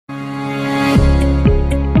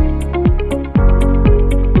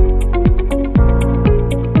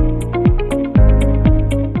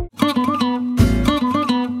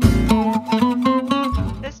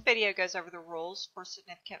goes over the rules for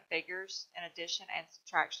significant figures in addition and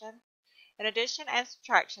subtraction. In addition and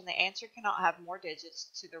subtraction, the answer cannot have more digits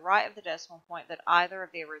to the right of the decimal point than either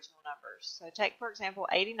of the original numbers. So take, for example,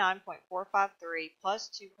 89.453 plus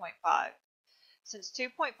 2.5. Since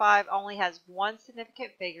 2.5 only has one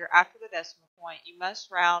significant figure after the decimal point, you must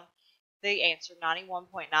round the answer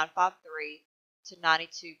 91.953 to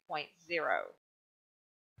 92.0.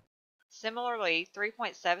 Similarly,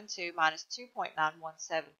 3.72 minus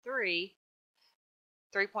 2.9173,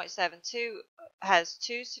 3.72 has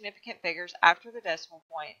two significant figures after the decimal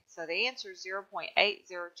point, so the answer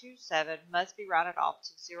 0.8027 must be rounded off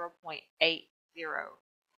to 0.80.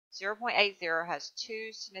 0.80 has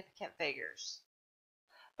two significant figures.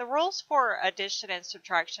 The rules for addition and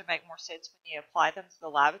subtraction make more sense when you apply them to the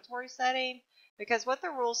laboratory setting, because what the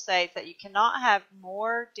rules say is that you cannot have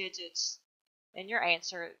more digits in your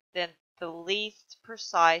answer than the least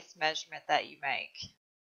precise measurement that you make.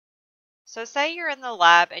 So say you're in the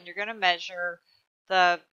lab and you're going to measure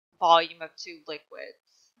the volume of two liquids,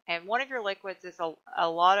 and one of your liquids is a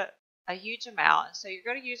huge amount, and so you're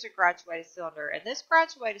going to use a graduated cylinder, and this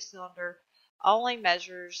graduated cylinder only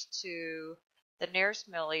measures to the nearest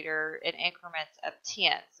milliliter in increments of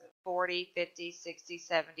 10, so 40, 50, 60,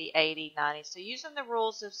 70, 80, 90. So using the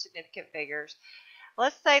rules of significant figures,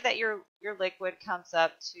 let's say that your liquid comes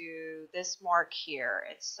up to this mark here,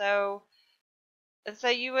 and so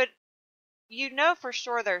you know for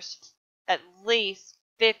sure there's at least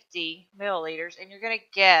 50 milliliters, and you're going to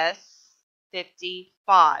guess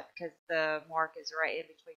 55 because the mark is right in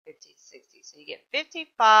between 50 and 60. So you get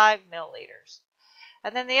 55 milliliters.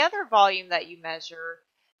 And then the other volume that you measure,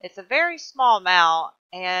 it's a very small amount,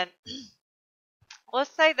 and let's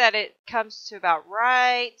say that it comes to about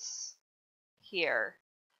right here.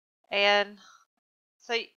 And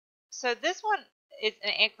so this one is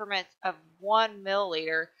an increment of 1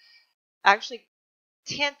 milliliter, actually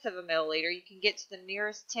tenths of a milliliter. You can get to the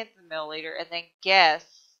nearest tenth of a milliliter and then guess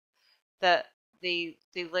the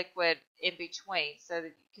liquid in between. So that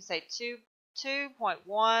you can say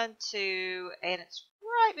 2.12, and it's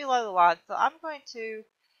right below the line. So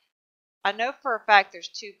I know for a fact there's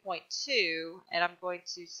 2.2, and I'm going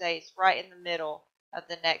to say it's right in the middle of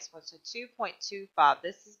the next one. So 2.25.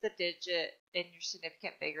 This is the digit in your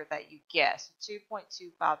significant figure that you guess. So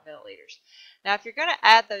 2.25 milliliters. Now, if you're going to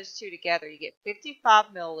add those two together, you get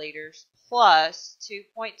 55 milliliters plus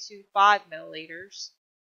 2.25 milliliters.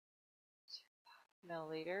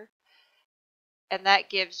 And that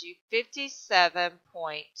gives you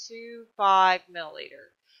 57.25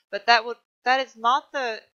 milliliter. But that is not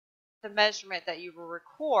the measurement that you will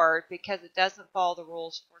record, because it doesn't follow the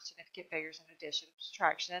rules for significant figures in addition and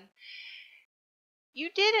subtraction. You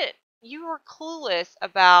were clueless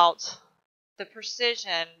about the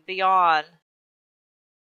precision beyond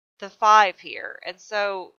the 5 here, and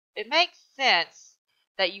so it makes sense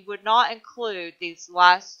that you would not include these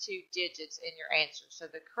last two digits in your answer. So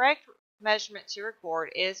the correct measurement to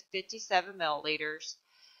record is 57 milliliters,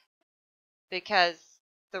 because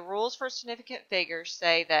the rules for significant figures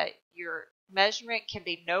say that your measurement can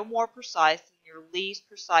be no more precise than your least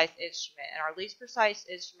precise instrument. And our least precise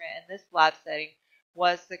instrument in this lab setting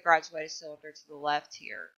was the graduated cylinder to the left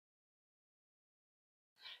here.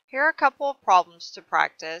 Here are a couple of problems to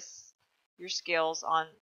practice your skills on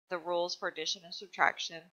the rules for addition and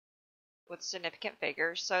subtraction with significant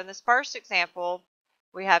figures. So in this first example,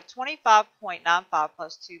 we have 25.95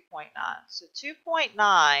 plus 2.9. So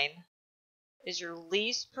 2.9 is your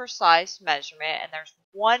least precise measurement, and there's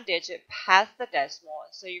one digit past the decimal,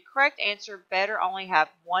 and so your correct answer better only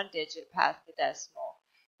have one digit past the decimal.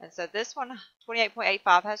 And so this one,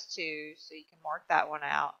 28.85, has 2, so you can mark that one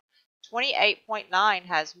out. 28.9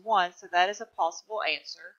 has 1, so that is a possible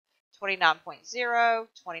answer. 29.0,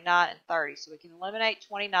 29, and 30. So we can eliminate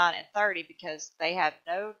 29 and 30 because they have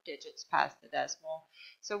no digits past the decimal.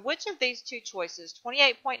 So which of these two choices,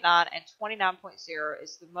 28.9 and 29.0,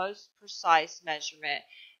 is the most precise measurement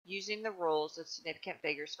using the rules of significant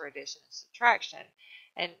figures for addition and subtraction?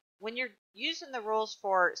 And when you're using the rules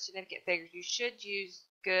for significant figures, you should use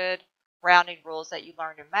good rounding rules that you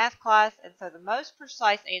learned in math class. And so the most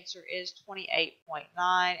precise answer is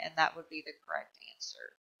 28.9, and that would be the correct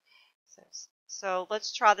answer. So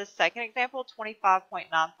let's try the second example,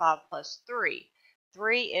 25.95 plus 3.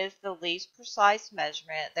 3 is the least precise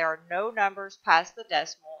measurement. There are no numbers past the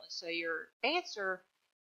decimal, and so your answer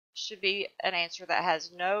should be an answer that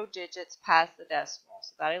has no digits past the decimal.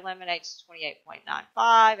 So that eliminates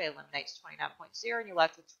 28.95, it eliminates 29.0, and you're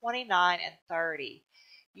left with 29 and 30.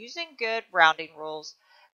 Using good rounding rules,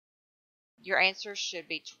 your answer should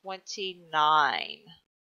be 29.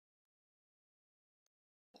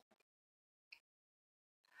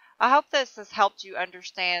 I hope this has helped you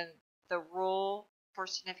understand the rule for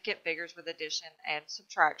significant figures with addition and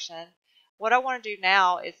subtraction. What I want to do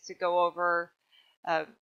now is to go over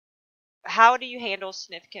how do you handle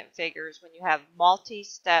significant figures when you have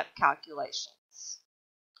multi-step calculations.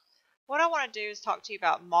 What I want to do is talk to you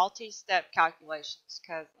about multi-step calculations,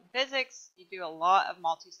 because in physics you do a lot of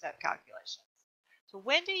multi-step calculations. So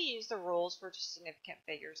when do you use the rules for significant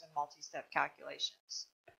figures in multi-step calculations?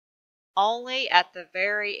 Only at the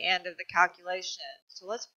very end of the calculation. So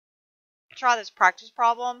let's try this practice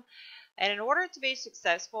problem. And in order to be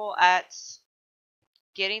successful at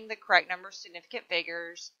getting the correct number of significant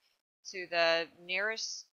figures to the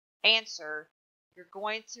nearest answer, you're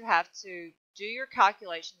going to have to do your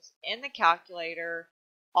calculations in the calculator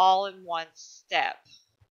all in one step.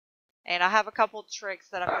 And I have a couple tricks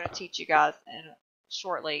that I'm going to teach you guys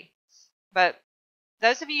shortly. But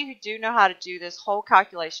those of you who do know how to do this whole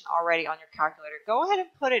calculation already on your calculator, go ahead and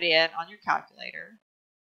put it in on your calculator.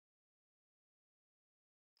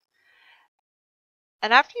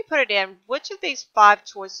 And after you put it in, which of these 5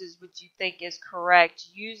 choices would you think is correct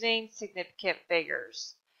using significant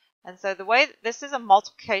figures? And so the way this is a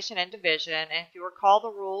multiplication and division, and if you recall the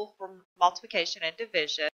rule for multiplication and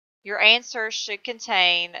division, your answer should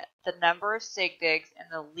contain the number of sig digs and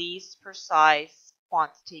the least precise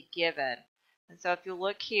quantity given. And so if you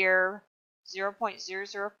look here,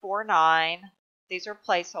 0.0049, these are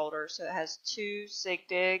placeholders, so it has 2 sig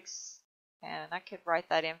digs. And I could write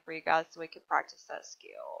that in for you guys so we could practice that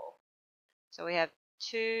skill. So we have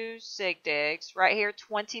 2 sig digs. Right here,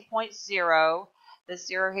 20.0. The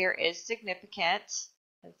 0 here is significant.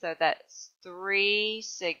 And so that's 3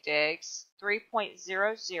 sig digs.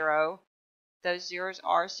 3.00. Those zeros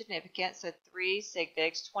are significant. So 3 sig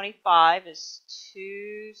digs. 25 is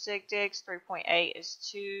 2 sig digs. 3.8 is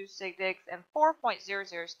 2 sig digs. And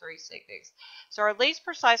 4.00 is 3 sig digs. So our least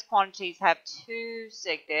precise quantities have 2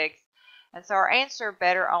 sig digs. And so our answer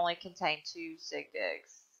better only contain 2 sig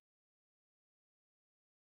digs.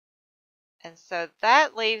 And so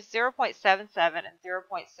that leaves 0.77 and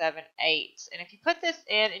 0.78. And if you put this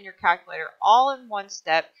in your calculator all in one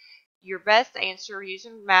step, your best answer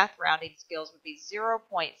using math rounding skills would be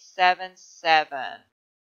 0.77.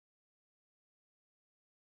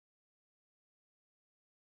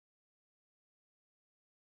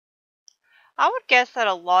 I would guess that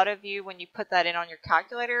a lot of you, when you put that in on your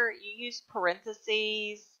calculator, you use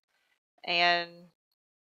parentheses and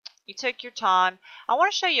you took your time. I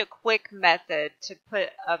want to show you a quick method to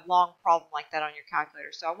put a long problem like that on your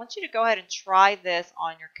calculator. So I want you to go ahead and try this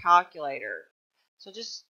on your calculator. So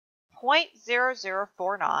just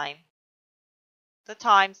 0.0049, the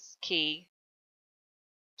times key,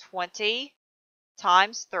 20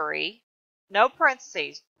 times 3, no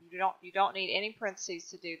parentheses. You don't need any parentheses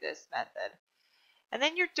to do this method. And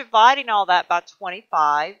then you're dividing all that by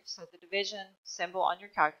 25, so the division symbol on your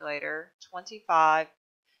calculator, 25.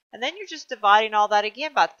 And then you're just dividing all that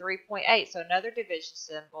again by 3.8, so another division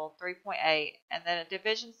symbol, 3.8, and then a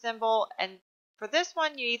division symbol. And for this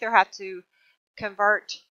one, you either have to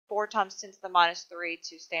convert 4 times 10 to the minus 3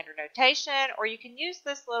 to standard notation, or you can use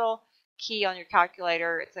this little key on your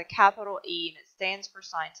calculator. It's a capital E, and it stands for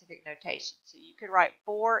scientific notation. So you could write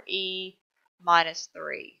 4e minus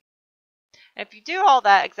 3. And if you do all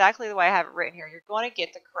that exactly the way I have it written here, you're going to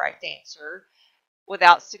get the correct answer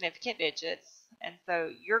without significant digits. And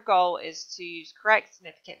so your goal is to use correct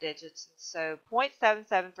significant digits. And so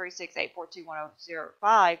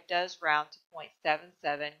 0.7736842105 does round to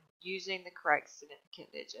 0.77 using the correct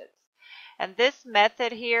significant digits. And this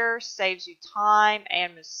method here saves you time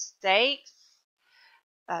and mistakes.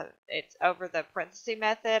 It's over the parenthesis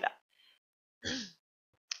method.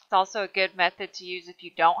 It's also a good method to use if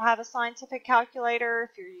you don't have a scientific calculator.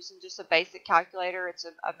 If you're using just a basic calculator, it's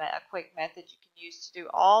a quick method you can use to do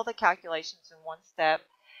all the calculations in one step.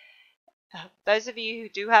 Those of you who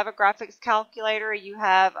do have a graphics calculator, you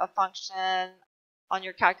have a function on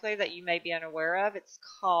your calculator that you may be unaware of. It's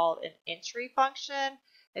called an entry function.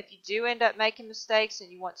 If you do end up making mistakes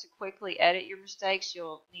and you want to quickly edit your mistakes,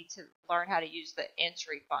 you'll need to learn how to use the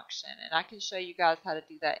entry function. And I can show you guys how to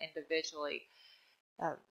do that individually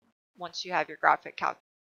once you have your graphic calculator.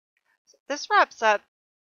 So this wraps up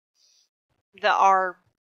our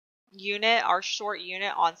short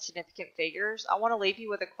unit on significant figures. I want to leave you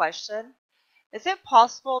with a question. Is it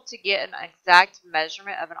possible to get an exact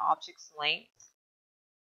measurement of an object's length?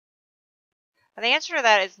 And the answer to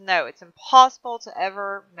that is no. It's impossible to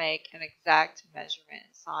ever make an exact measurement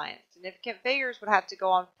in science. Significant figures would have to go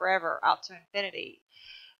on forever, out to infinity.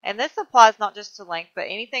 And this applies not just to length, but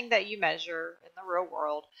anything that you measure in the real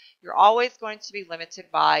world, you're always going to be limited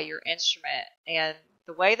by your instrument. And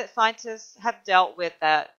the way that scientists have dealt with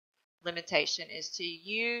that limitation is to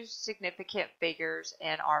use significant figures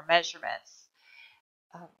in our measurements.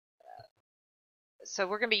 So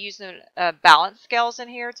we're going to be using balance scales in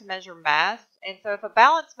here to measure mass. And so if a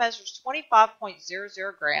balance measures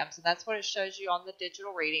 25.00 grams, and that's what it shows you on the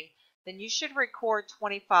digital reading, then you should record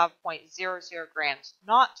 25.00 grams,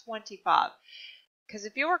 not 25. Because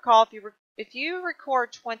if you recall, if you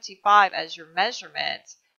record 25 as your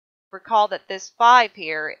measurement, recall that this 5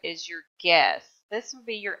 here is your guess. This would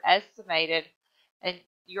be your estimated, and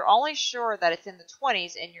you're only sure that it's in the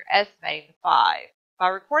 20s and you're estimating the 5. By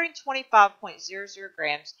recording 25.00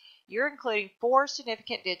 grams, you're including 4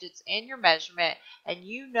 significant digits in your measurement, and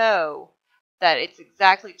you know that it's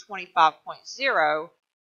exactly 25.0,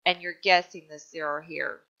 and you're guessing this 0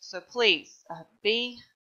 here. So please be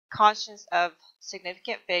conscious of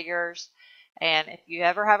significant figures, and if you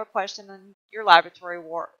ever have a question in your laboratory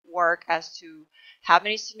work as to how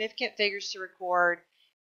many significant figures to record,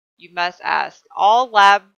 you must ask. All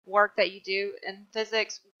lab work that you do in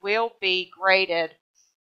physics will be graded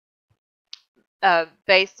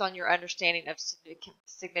based on your understanding of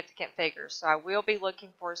significant figures. So I will be looking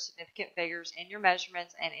for significant figures in your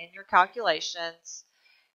measurements and in your calculations.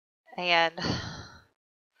 And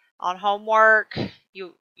on homework,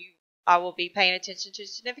 I will be paying attention to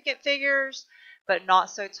significant figures, but not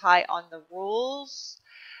so tight on the rules.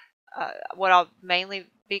 What I'll mainly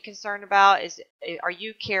be concerned about is, are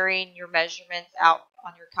you carrying your measurements out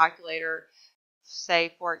on your calculator?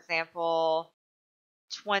 Say, for example,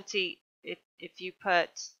 20, if you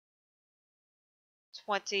put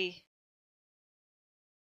 20.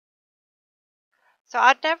 So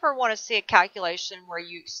I'd never want to see a calculation where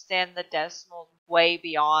you extend the decimals way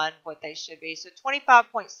beyond what they should be. So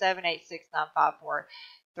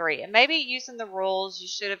 25.7869543. And maybe using the rules, you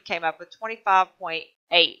should have came up with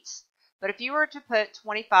 25.8. But if you were to put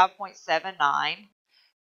 25.79,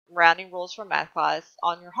 rounding rules from math class,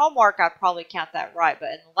 on your homework, I'd probably count that right.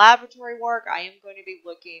 But in laboratory work, I am going to be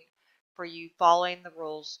looking for you following the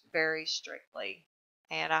rules very strictly.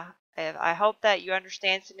 And I hope that you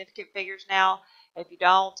understand significant figures now. If you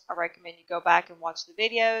don't, I recommend you go back and watch the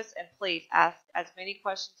videos, and please ask as many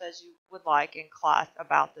questions as you would like in class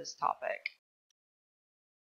about this topic.